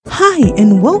Hi,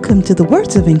 and welcome to the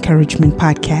Words of Encouragement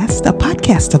podcast, a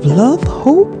podcast of love,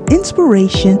 hope,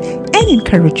 inspiration, and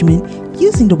encouragement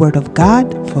using the Word of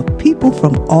God for people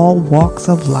from all walks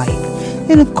of life.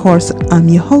 And of course, I'm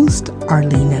your host,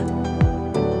 Arlena.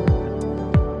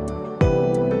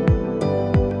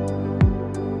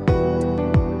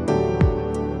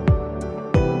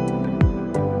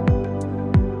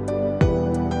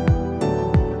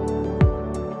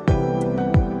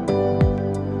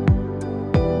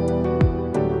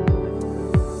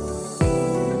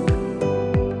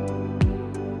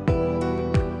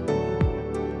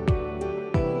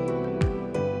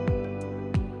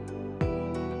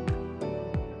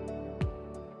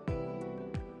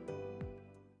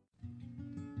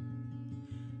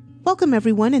 Welcome,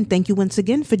 everyone, and thank you once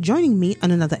again for joining me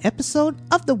on another episode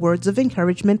of the Words of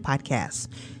Encouragement podcast.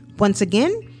 Once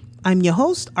again, I'm your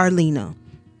host, Arlena.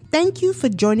 Thank you for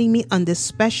joining me on this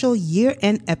special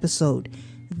year-end episode.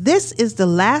 This is the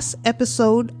last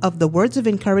episode of the Words of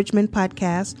Encouragement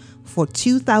podcast for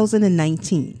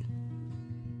 2019.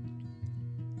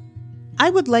 I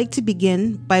would like to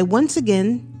begin by once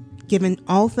again giving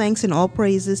all thanks and all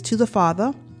praises to the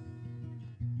Father,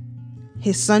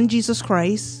 His Son, Jesus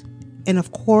Christ, and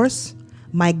of course,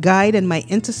 my guide and my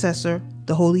intercessor,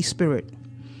 the Holy Spirit.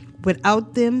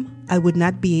 Without them, I would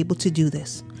not be able to do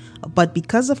this. But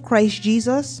because of Christ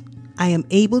Jesus, I am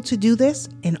able to do this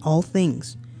in all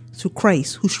things through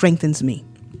Christ who strengthens me.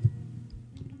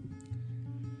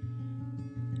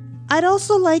 I'd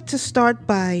also like to start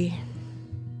by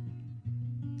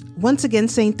once again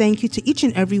saying thank you to each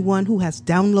and everyone who has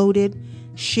downloaded,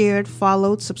 shared,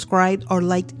 followed, subscribed, or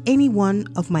liked any one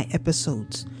of my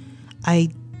episodes. I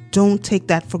don't take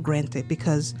that for granted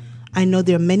because I know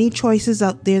there are many choices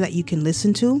out there that you can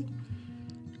listen to.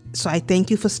 So I thank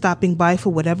you for stopping by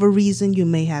for whatever reason you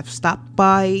may have stopped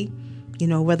by,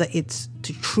 whether it's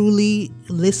to truly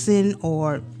listen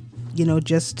or,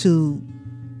 just to,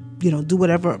 do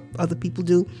whatever other people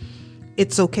do.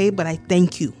 It's okay, but I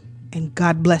thank you and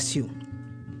God bless you.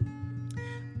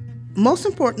 Most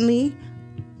importantly,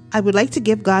 I would like to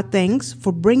give God thanks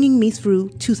for bringing me through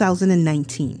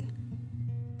 2019.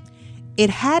 It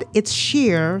had its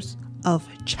shares of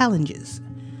challenges,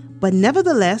 but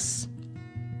nevertheless,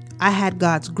 I had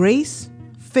God's grace,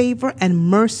 favor, and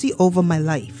mercy over my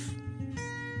life.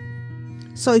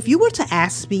 So if you were to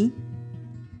ask me,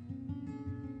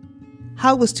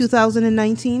 how was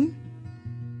 2019?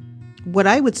 What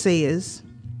I would say is,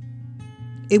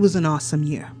 it was an awesome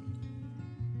year.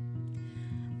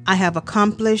 I have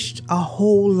accomplished a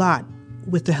whole lot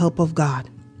with the help of God,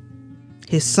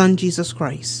 His Son, Jesus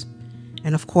Christ,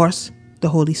 and of course, the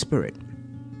Holy Spirit.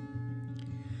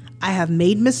 I have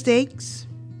made mistakes,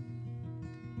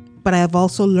 but I have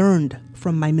also learned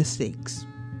from my mistakes.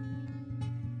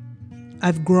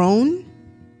 I've grown,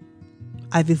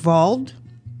 I've evolved.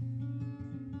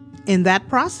 In that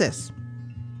process,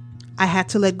 I had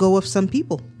to let go of some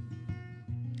people,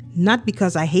 not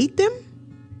because I hate them,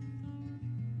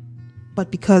 but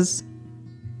because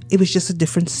it was just a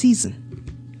different season.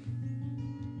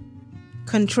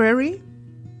 Contrary,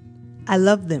 I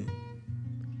love them.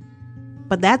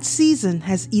 But that season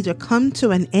has either come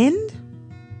to an end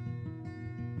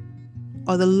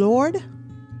or the Lord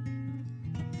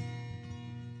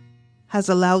has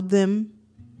allowed them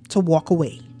to walk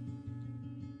away.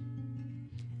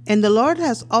 And the Lord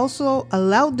has also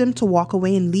allowed them to walk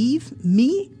away and leave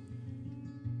me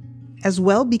as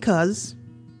well because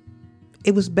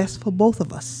it was best for both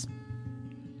of us.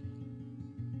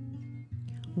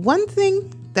 One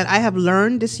thing that I have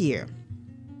learned this year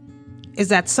is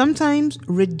that sometimes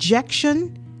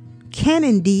rejection can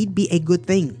indeed be a good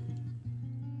thing,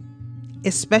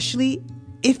 especially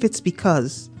if it's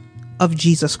because of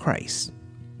Jesus Christ.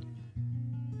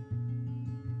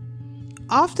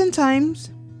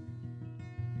 Oftentimes,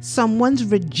 someone's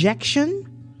rejection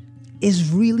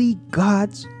is really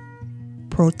God's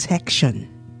protection.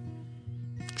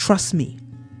 Trust me,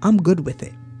 I'm good with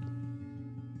it.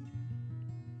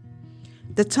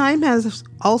 The time has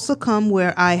also come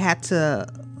where I had to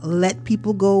let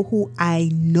people go who I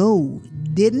know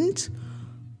didn't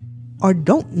or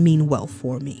don't mean well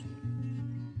for me.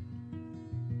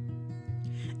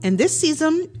 In this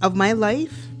season of my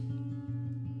life,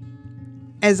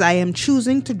 as I am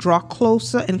choosing to draw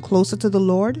closer and closer to the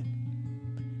Lord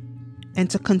and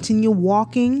to continue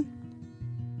walking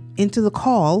into the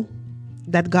call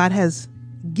that God has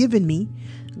given me,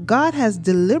 God has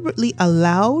deliberately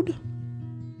allowed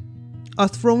or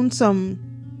thrown some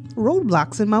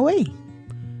roadblocks in my way.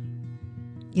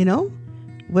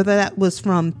 Whether that was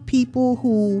from people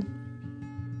who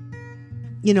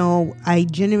I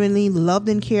genuinely loved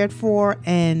and cared for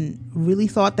and really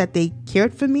thought that they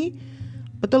cared for me.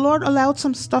 But the Lord allowed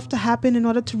some stuff to happen in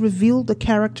order to reveal the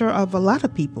character of a lot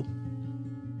of people.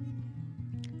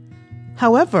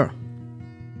 However,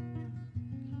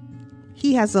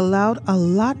 He has allowed a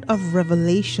lot of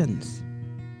revelations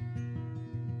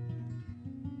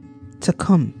to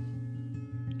come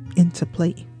into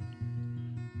play.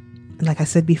 And like I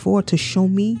said before, to show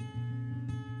me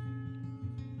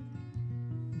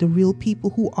the real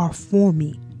people who are for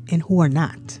me and who are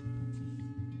not.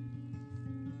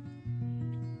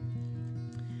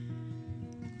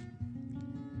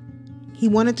 He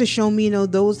wanted to show me,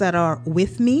 those that are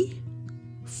with me,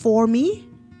 for me,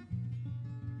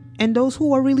 and those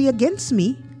who are really against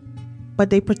me, but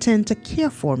they pretend to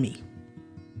care for me.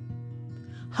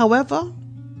 However,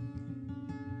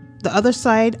 the other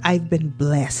side, I've been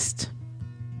blessed.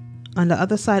 On the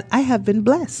other side, I have been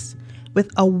blessed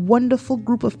with a wonderful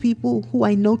group of people who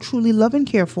I know truly love and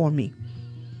care for me.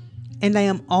 And I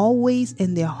am always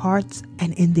in their hearts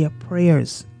and in their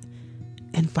prayers,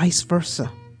 and vice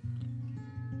versa.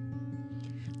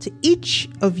 To each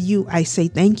of you, I say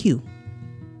thank you.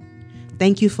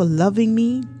 Thank you for loving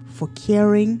me, for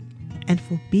caring, and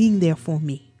for being there for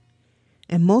me.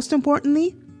 And most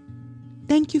importantly,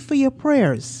 thank you for your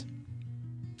prayers.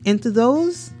 And to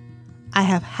those I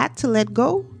have had to let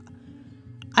go,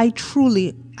 I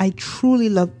truly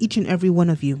love each and every one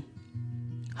of you.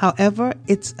 However,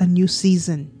 it's a new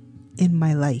season in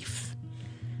my life.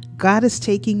 God is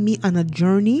taking me on a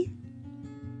journey,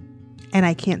 and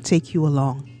I can't take you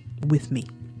along with me.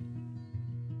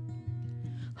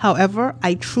 However,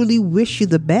 I truly wish you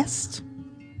the best.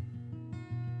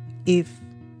 If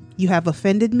you have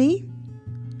offended me,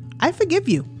 I forgive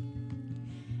you.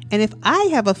 And if I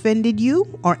have offended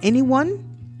you or anyone,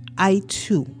 I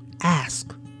too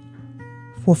ask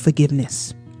for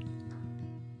forgiveness.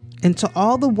 And to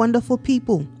all the wonderful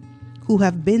people who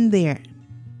have been there,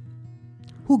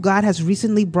 who God has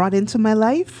recently brought into my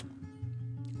life,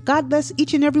 God bless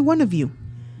each and every one of you.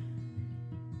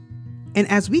 And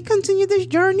as we continue this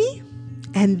journey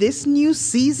and this new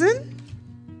season,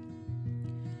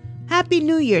 Happy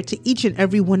New Year to each and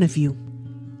every one of you.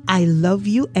 I love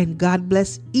you, and God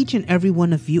bless each and every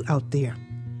one of you out there.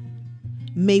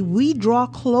 May we draw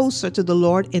closer to the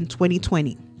Lord in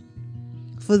 2020.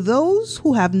 For those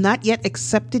who have not yet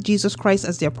accepted Jesus Christ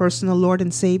as their personal Lord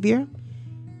and Savior,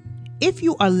 if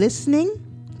you are listening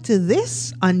to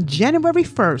this on January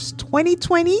 1st,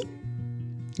 2020,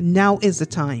 now is the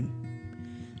time.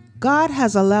 God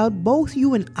has allowed both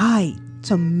you and I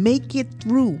to make it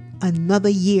through another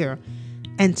year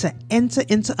and to enter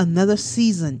into another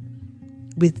season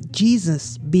with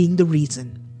Jesus being the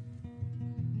reason.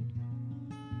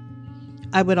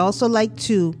 I would also like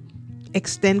to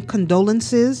extend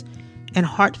condolences and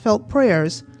heartfelt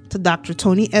prayers to Dr.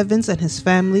 Tony Evans and his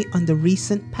family on the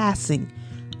recent passing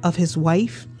of his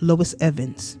wife, Lois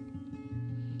Evans.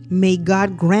 May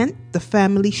God grant the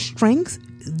family strength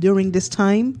during this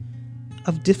time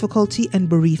of difficulty and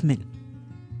bereavement.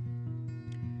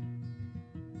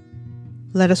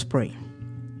 Let us pray.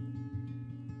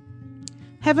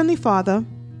 Heavenly Father,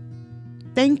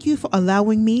 thank you for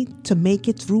allowing me to make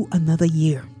it through another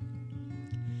year.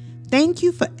 Thank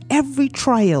you for every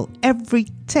trial, every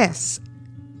test,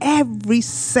 every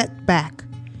setback.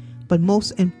 But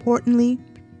most importantly,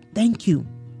 thank you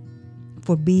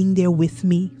for being there with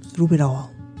me through it all.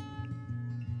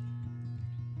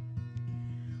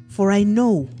 For I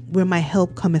know where my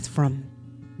help cometh from.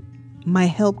 My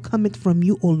help cometh from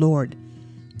you, O Lord,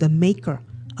 the maker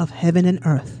of heaven and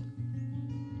earth.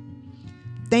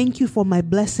 Thank you for my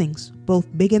blessings, both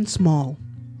big and small.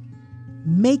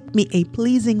 Make me a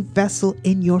pleasing vessel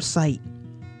in your sight.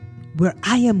 Where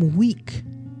I am weak,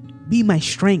 be my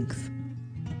strength.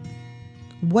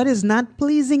 What is not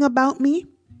pleasing about me,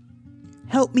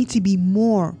 help me to be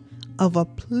more of a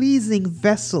pleasing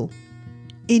vessel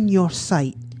in your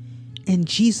sight. In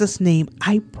Jesus' name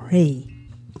I pray.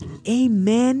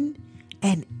 Amen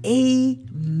and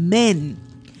amen.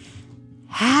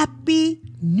 Happy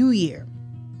New Year.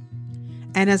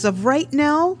 And as of right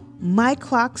now, my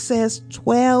clock says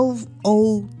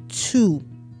 12:02.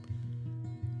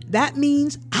 That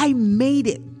means I made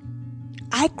it.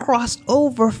 I crossed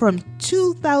over from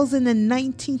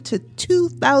 2019 to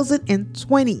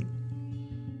 2020.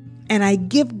 And I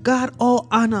give God all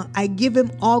honor. I give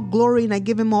him all glory, and I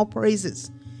give him all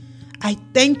praises. I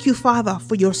thank you, Father,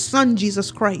 for your Son, Jesus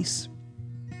Christ.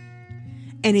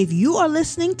 And if you are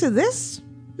listening to this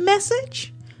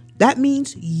message, that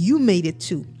means you made it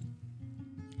too.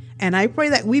 And I pray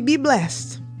that we be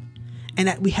blessed and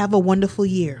that we have a wonderful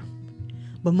year.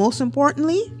 But most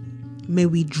importantly, may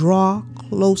we draw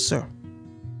closer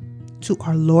to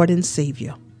our Lord and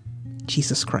Savior,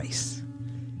 Jesus Christ.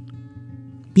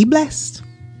 Be blessed.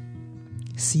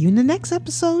 See you in the next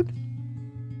episode.